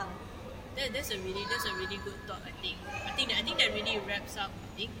That's a really good thought. I think that really wraps up.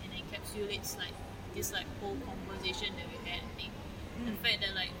 I think and encapsulates like this like whole conversation that we had. I think the fact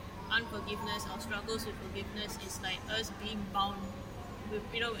that like unforgiveness, our struggles with forgiveness is like us being bound with,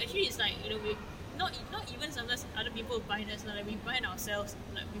 actually it's like, we not even sometimes other people bind us, like we bind ourselves,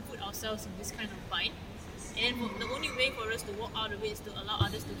 like we put ourselves in this kind of bind, and the only way for us to walk out of it is to allow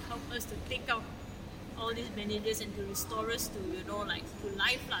others to help us to take out all these bandages and to restore us to, like to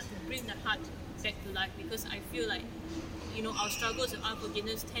life, to bring the heart back to life, because I feel like, our struggles with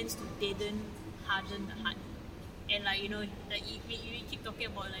unforgiveness tends to deaden, harden the heart. And like, like we keep talking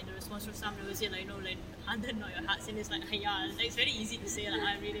about like the response from some, they will say like, like harden not your hearts, and it's like, yeah, it's very easy to say,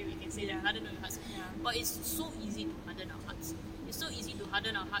 like, we can say that, harden not your hearts. Yeah. But it's so easy to harden our hearts. It's so easy to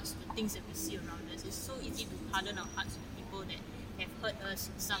harden our hearts to things that we see around us. It's so easy to harden our hearts to people that have hurt us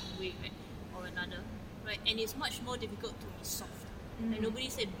in some way, right, or another, right? And it's much more difficult to be soft. Like nobody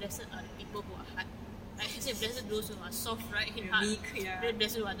said blessed are the people who are hard. Like you said, blessed those who are soft, right? Meek, yeah.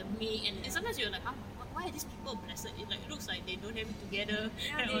 Blessed who are the meek, and sometimes you're like, why are these people blessed? It looks like they don't have it together,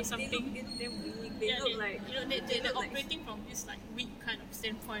 or something. They look damn weak. They look like they're operating from this like weak kind of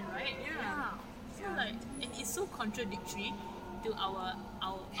standpoint, right? Yeah. So like, and it's so contradictory to our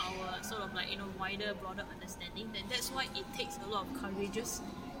sort of like wider, broader understanding. That's why it takes a lot of courageous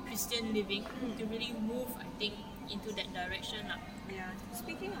Christian living to really move, I think, into that direction. Yeah.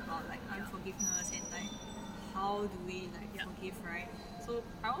 Speaking about like unforgiveness and like how do we like forgive, right? So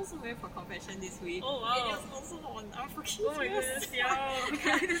I also went for confession this week. Oh wow! It was also on unforgiveness. Oh my goodness!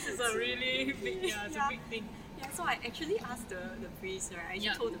 Yeah, this is a really big. Yeah, it's a big thing. Yeah. So I actually asked the priest, right? I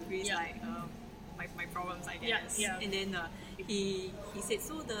just told the priest like my problems, I guess. Yeah. And then he said,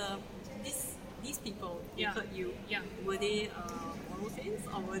 so these people who hurt you, were they moral sins,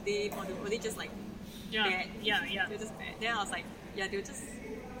 or were they just like bad? Yeah. They were just bad. Then I was like, yeah, they were just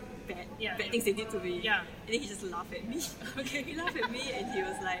bad things they did to me. Yeah. And then he just laughed at me. Okay. He laughed at me and he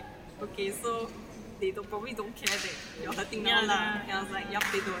was like, okay, so they probably don't care that you're hurting now lah. And I was like, yup,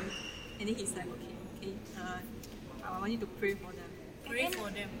 they don't. And then he's like, okay, I want you to pray for them. Pray for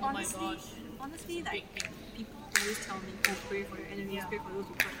them. Oh my gosh. Honestly, like people always tell me, pray for your enemies, pray for those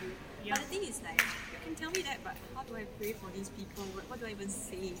who hurt you. Yeah. But the thing is, like, you can tell me that, but how do I pray for these people? What do I even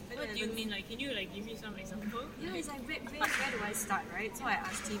say? What do you mean? Like, can you like give me some example? Yeah, it's like where do I start, right? So I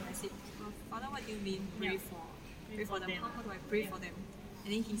asked him. I said, Father, what do you mean pray for them? How do I pray for them?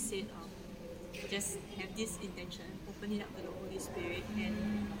 And then he said, just have this intention, open it up to the Holy Spirit,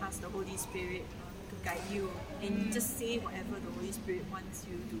 and ask the Holy Spirit to guide you, and just say whatever the Holy Spirit wants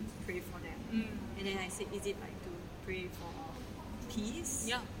you to pray for them. And then I said, is it like to pray for peace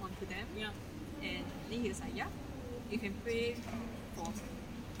onto them? Yeah. And then he was like, yeah, you can pray for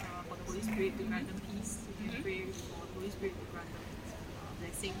the Holy Spirit to grant them peace. You can pray for the Holy Spirit to grant them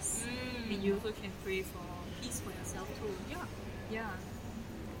blessings. And you also can pray for peace for yourself too. Yeah.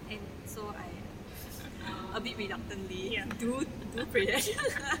 And so I, a bit reluctantly, do pray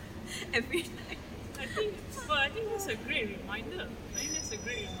that every night. I think that's a great reminder.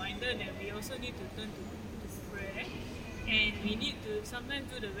 That we also need to turn to prayer, and we need to sometimes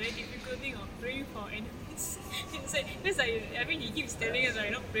do the very difficult thing of praying for enemies. Because he keeps telling us,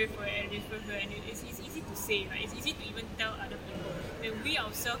 pray for enemies, pray for enemies. It's easy to say, right? It's easy to even tell other people. When we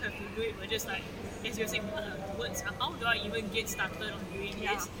ourselves have to do it, we're just like, as you're saying, words. How do I even get started on doing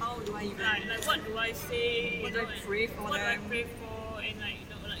this? How do I even? Like what do I say? What do I pray for them? What do I pray for? And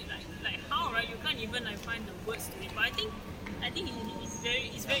like how, right? You can't even find the words to it. But I think it's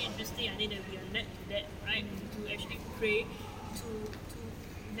very interesting. I think that we are led to that, right? To actually pray, to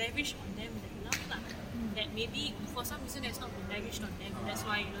lavish on them the love, that maybe for some reason that's not been lavished on them. That's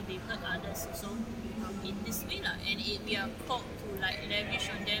why they hurt others also in this way, and we are called to lavish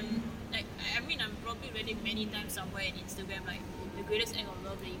on them. I'm probably read it many times somewhere in Instagram, the greatest act of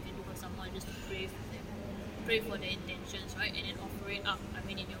love that you can do for someone is just to pray for them, pray for their intentions, right? And then offer it up,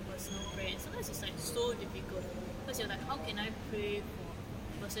 in your personal prayer. And sometimes it's so difficult, because you're like, how can I pray for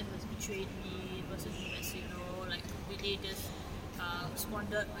the person who has betrayed me, the person who has, completely just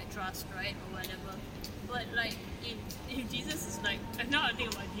squandered my trust, right? Or whatever. But if Jesus is now I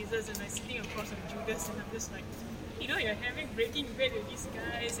think about Jesus and sitting across from Judas, and I'm just like, you're having breaking bread with these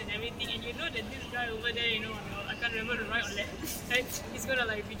guys and everything, and you know that this guy over there, I can't remember the right or left, right? He's gonna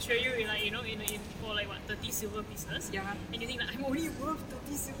betray you in for 30 silver pieces. Yeah. And you think I'm only worth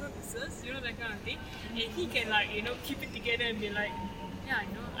 30 silver pieces, that kind of thing. And he can keep it together and be like, yeah,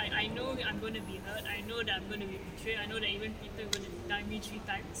 I know I'm gonna be hurt. I know that I'm gonna be betrayed. I know that even Peter is gonna deny me 3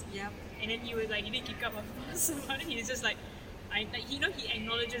 times. Yeah. And then he was he didn't kick up a fuss about it. He's just he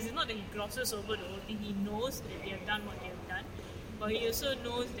acknowledges. It's not that he glosses over the whole thing. He knows that they have done what they have done, but he also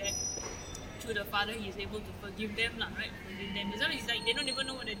knows that through the Father, He is able to forgive them, lah, right? Forgive them. It's like they don't even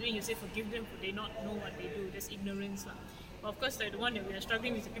know what they're doing. You say forgive them, for they not know what they do. That's ignorance, lah. But of course, like the one that we are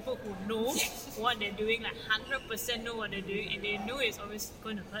struggling with, the people who know what they're doing, like 100% know what they're doing, and they know it's always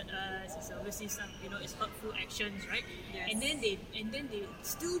going to hurt us. It's obviously some, it's hurtful actions, right? Yes. And then they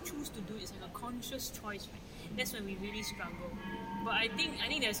still choose to do it. It's like a conscious choice, right? That's when we really struggle. But I think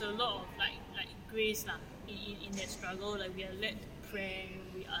there's a lot of like grace, lah, in that struggle. Like we are led to prayer,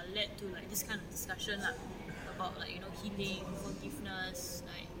 we are led to like this kind of discussion, lah, about like healing, forgiveness,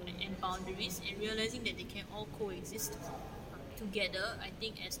 and boundaries, and realizing that they can all coexist together. I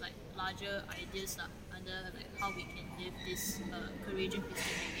think as like larger ideas, under like how we can live this courageous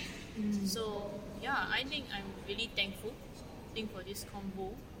Christian living. So yeah, I think I'm really thankful for this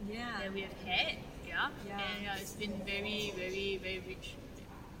convo that we have had. And it's been very, very, very rich.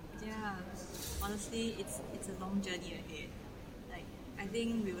 Yeah, honestly, it's a long journey ahead. Like I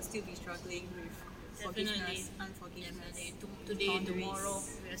think we will still be struggling with forgiveness, unforgiveness. Today, tomorrow,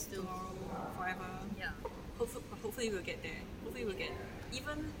 we are still forever. Yeah. Hopefully we'll get there. Hopefully we'll get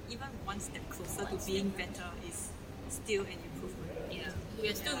even one step closer to being better is still an improvement. Yeah, we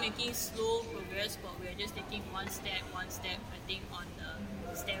are still making slow progress, but we are just taking one step. I think on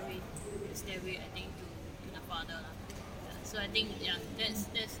the stairway. I think to the Father. So I think that's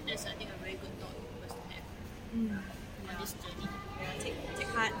I think a very good thought for us to have on this journey. Yeah, take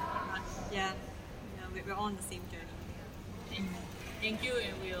heart. Yeah, we're all on the same journey. And thank you,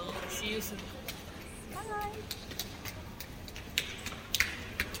 and we'll see you soon. Bye.